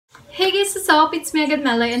Hey guys, what's up? It's me again,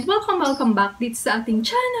 Mhelai, and welcome back dito sa ating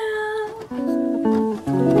channel!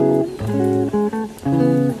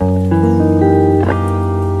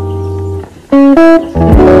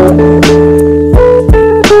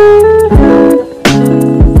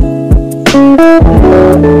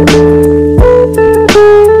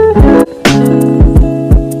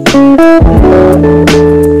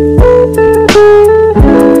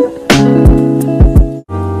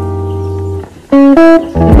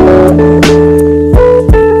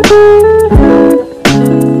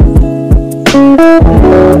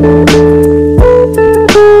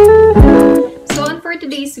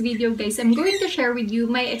 Video guys, I'm going to share with you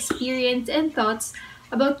my experience and thoughts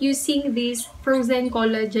about using this frozen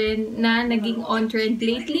collagen na naging on trend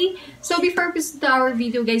lately. So before we start our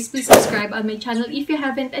video guys, please subscribe on my channel if you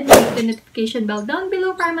haven't, and hit the notification bell down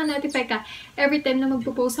below para ma-notify ka every time na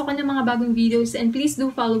magpo-post ako ng mga bagong videos. And please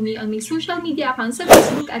do follow me on my social media accounts sa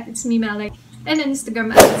Facebook at It's Me Mhelai, and on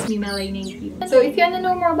Instagram at It's Me Mhelai19. So if you wanna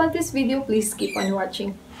know more about this video, please keep on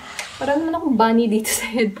watching. Parang naman akong bunny dito sa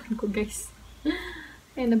headband ko guys.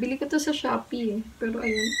 Ayan, nabili ko to sa Shopee eh. Pero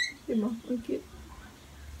ayan, diba? Ang cute.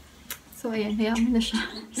 So ayan, hayaan mo na siya.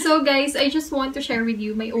 So guys, I just want to share with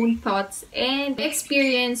you my own thoughts and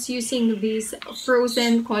experience using this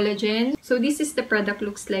frozen collagen. So this is the product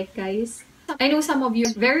looks like guys. I know some of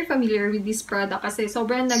you are very familiar with this product kasi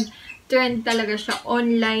sobrang nag-trend talaga siya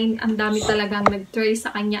online. Ang dami talagang nag-try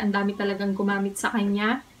sa kanya. Ang dami talagang gumamit sa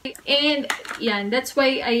kanya. And yan, that's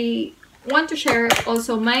why I want to share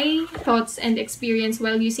also my thoughts and experience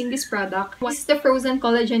while using this product. This is the Frozen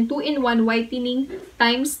Collagen 2-in-1 Whitening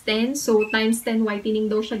times 10. So, times 10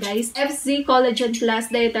 whitening daw siya, guys. FZ Collagen Plus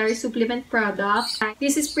Dietary Supplement Product.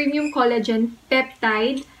 This is Premium Collagen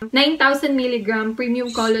Peptide. 9,000 mg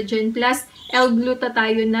Premium Collagen plus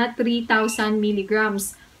L-Glutathione na 3,000 mg.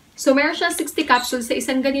 So, meron siyang 60 capsules sa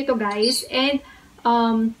isang ganito, guys. And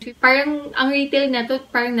parang ang retail na to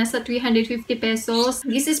parang nasa 350 pesos.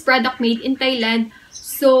 This is product made in Thailand.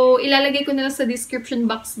 So, ilalagay ko na lang sa description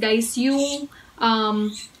box, guys, yung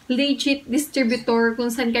legit distributor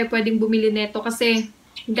kung saan kayo pwedeng bumili neto. Kasi,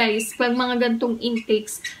 guys, pag mga gantong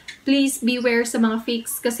intakes, please beware sa mga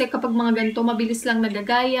fakes. Kasi kapag mga ganito, mabilis lang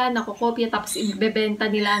nagagaya, nakokopya, tapos ibebenta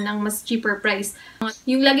nila ng mas cheaper price.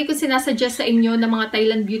 Yung lagi ko sinasuggest sa inyo na mga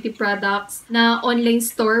Thailand beauty products na online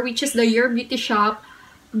store, which is the Your Beauty Shop,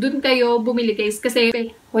 dun kayo bumili guys. Kasi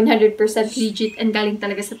 100% legit and galing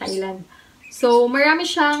talaga sa Thailand. So, marami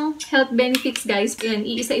siyang health benefits guys. Yan,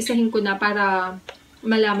 iisa-isahin ko na para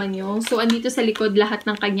malaman nyo. So, andito sa likod lahat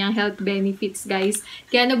ng kanyang health benefits guys.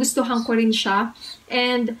 Kaya nagustuhan ko rin siya.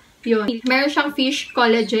 And yun. Meron siyang fish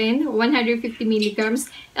collagen, 150 mg,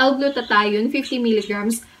 L-glutathione, 50 mg,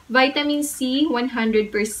 vitamin C,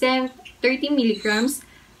 100%, 30 mg,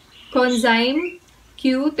 coenzyme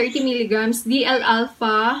Q, 30 mg,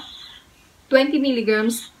 DL-alpha, 20 mg,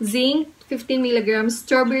 zinc, 15 mg,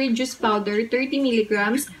 strawberry juice powder, 30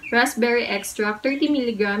 mg, raspberry extract, 30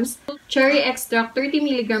 mg, cherry extract, 30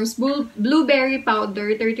 mg, blueberry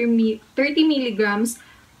powder, 30 mg,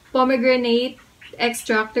 pomegranate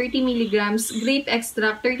extract, 30 mg, grape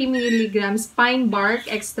extract, 30 mg, pine bark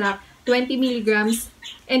extract, 20 mg,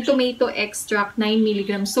 and tomato extract, 9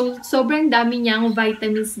 mg. So, sobrang dami niyang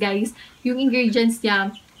vitamins, guys. Yung ingredients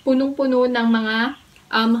niya, punong-puno ng mga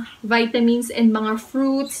vitamins and mga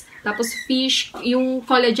fruits. Tapos, fish. Yung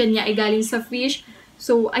collagen niya ay galing sa fish.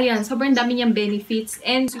 So, ayan, sobrang dami niyang benefits.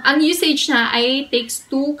 And, ang usage na ay takes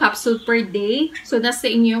 2 capsule per day. So,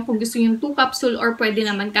 nasa inyo kung gusto niyo 2 capsule or pwede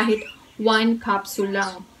naman kahit 1 capsule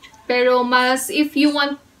lang. Pero mas, if you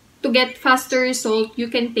want to get faster result, you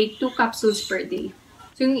can take 2 capsules per day.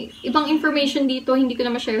 So, yung ibang information dito, hindi ko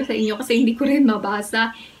na ma-share sa inyo kasi hindi ko rin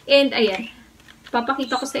mabasa. And, ayan,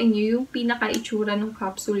 papakita ko sa inyo yung pinaka-itsura ng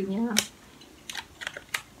capsule niya.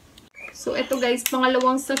 So, ito guys,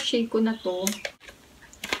 pangalawang sachet ko na to.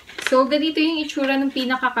 So, ganito yung itsura ng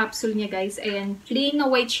pinaka-capsule niya guys. Ayan, plain na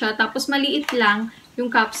white siya. Tapos, maliit lang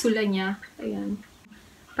yung capsule niya. Ayan.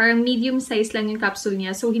 Parang medium size lang yung capsule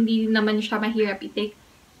niya. So, hindi naman siya mahirap i-take.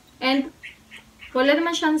 And, wala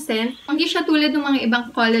naman siyang scent. Hindi siya tulad ng mga ibang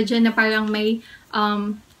collagen na parang may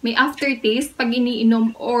aftertaste pag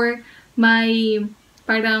iniinom or may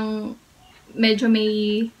parang medyo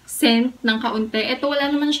may scent ng kaunti. Ito, wala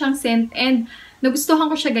naman siyang scent. And, nagustuhan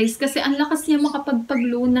ko siya guys kasi ang lakas niya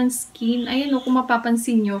makapagpaglow ng skin. Ayan o, kung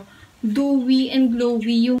mapapansin nyo, dewy and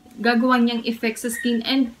glowy yung gagawa niyang effect sa skin,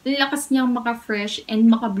 and lakas niyang maka-fresh and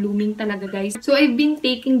maka-blooming talaga guys. So I've been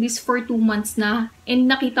taking this for 2 months na, and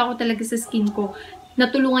nakita ko talaga sa skin ko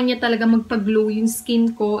natulungan niya talaga magpa-glow yung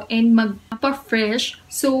skin ko and magpa-fresh.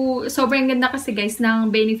 So, sobrang ganda kasi guys ng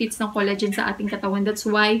benefits ng collagen sa ating katawan. That's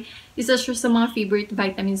why, isa siya sa mga favorite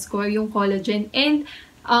vitamins ko, yung collagen. And,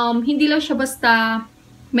 hindi lang siya basta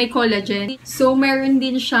may collagen. So, meron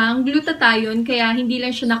din siyang glutathione, kaya hindi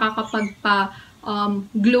lang siya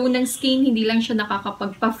nakakapagpa-glow ng skin, hindi lang siya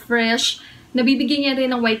nakakapagpa-fresh. Nabibigyan niya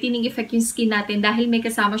rin ng whitening effect yung skin natin dahil may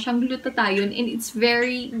kasama siyang glutathione, and it's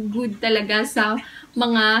very good talaga sa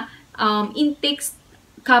mga intakes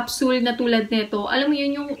capsule na tulad nito. Alam mo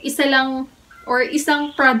yun, yung isa lang or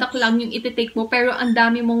isang product lang yung iti-take mo, pero ang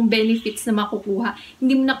dami mong benefits na makukuha.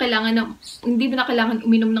 Hindi mo na kailangan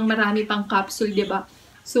uminom ng marami pang capsule, 'di ba?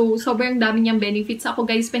 So, sobrang dami niyang benefits. Ako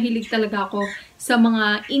guys, mahilig talaga ako sa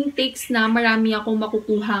mga intakes na marami akong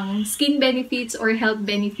makukuhang skin benefits or health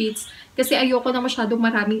benefits. Kasi ayoko na masyadong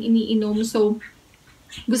maraming iniinom. So,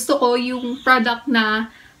 gusto ko yung product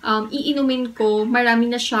na iinumin ko, marami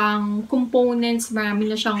na siyang components, marami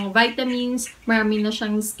na siyang vitamins, marami na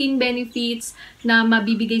siyang skin benefits na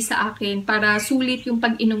mabibigay sa akin para sulit yung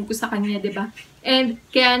pag-inom ko sa kanya, 'di ba? And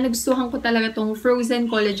kaya nagustuhan ko talaga tong frozen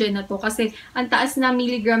collagen na to kasi ang taas na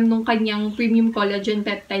milligram nung kanyang premium collagen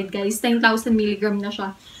peptide guys, 10,000 milligram na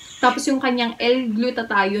siya. Tapos yung kanyang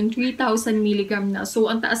L-glutathione, 3,000 milligram na. So,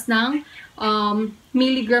 ang taas ng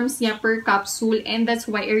milligrams niya per capsule, and that's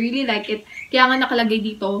why I really like it. Kaya nga nakalagay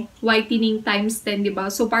dito, whitening times 10, diba?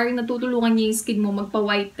 So, parang natutulungan niya yung skin mo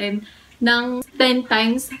magpa-whiten ng 10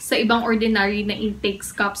 times sa ibang ordinary na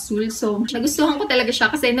intakes capsule. So, nagustuhan ko talaga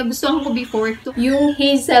siya kasi nagustuhan ko before yung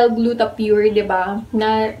Hazel Gluta-Pure, diba?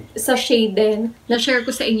 Na sa shade din, na-share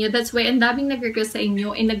ko sa inyo. That's why ang daming nag-request sa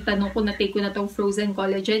inyo and nagtanong ko na take ko na tong frozen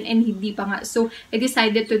collagen and hindi pa nga. So, I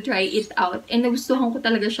decided to try it out and nagustuhan ko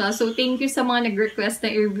talaga siya. So, thank you sa mga nag-request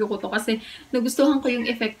na i-review ko to kasi nagustuhan ko yung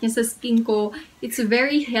effect niya sa skin ko. It's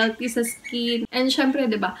very healthy sa skin. And syempre,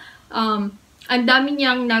 diba, ang dami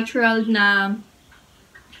niyang natural na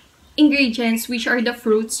ingredients, which are the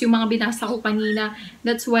fruits, yung mga binasa ko kanina.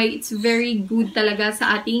 That's why it's very good talaga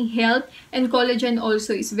sa ating health. And collagen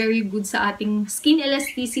also is very good sa ating skin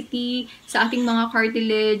elasticity, sa ating mga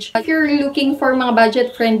cartilage. If you're looking for mga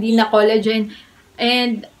budget-friendly na collagen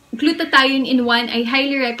and glutathione in 1, I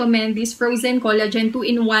highly recommend this frozen collagen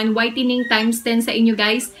 2-in-1 whitening times 10 sa inyo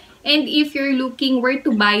guys. And if you're looking where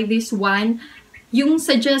to buy this one, yung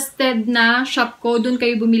suggested na shop ko, dun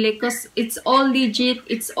kayo bumili because it's all legit,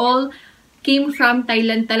 it's all came from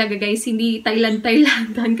Thailand talaga guys, hindi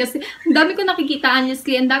Thailandan kasi ang dami ko nakikita,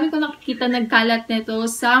 honestly, ang dami ko nakikita nagkalat nito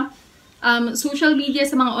sa social media,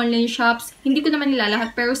 sa mga online shops. Hindi ko naman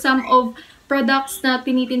nilalahat, pero some of products na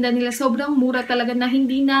tinitinda nila sobrang mura talaga na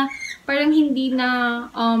parang hindi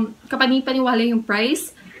na kapanipaniwala yung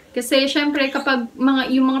price. Kasi, syempre, kapag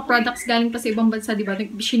yung mga products galing pa sa ibang bansa, diba,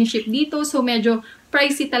 siniship dito, so medyo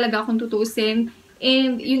pricey talaga kung tutuusin.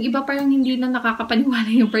 And yung iba parang hindi na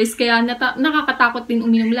nakakapaniwala yung price, kaya nakakatakot din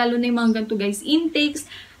uminom, lalo na yung mga ganito guys, intakes,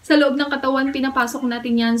 sa loob ng katawan, pinapasok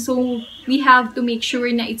natin yan, so we have to make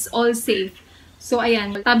sure na it's all safe. So,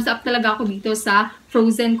 ayan, thumbs up talaga ako dito sa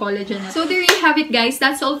frozen collagen. So, there you have it guys.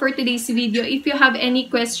 That's all for today's video. If you have any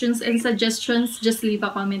questions and suggestions, just leave a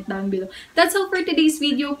comment down below. That's all for today's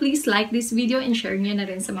video. Please like this video and share nyo na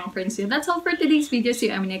rin sa mga friends nyo. That's all for today's video. See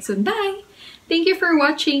you next one. Bye! Thank you for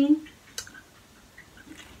watching!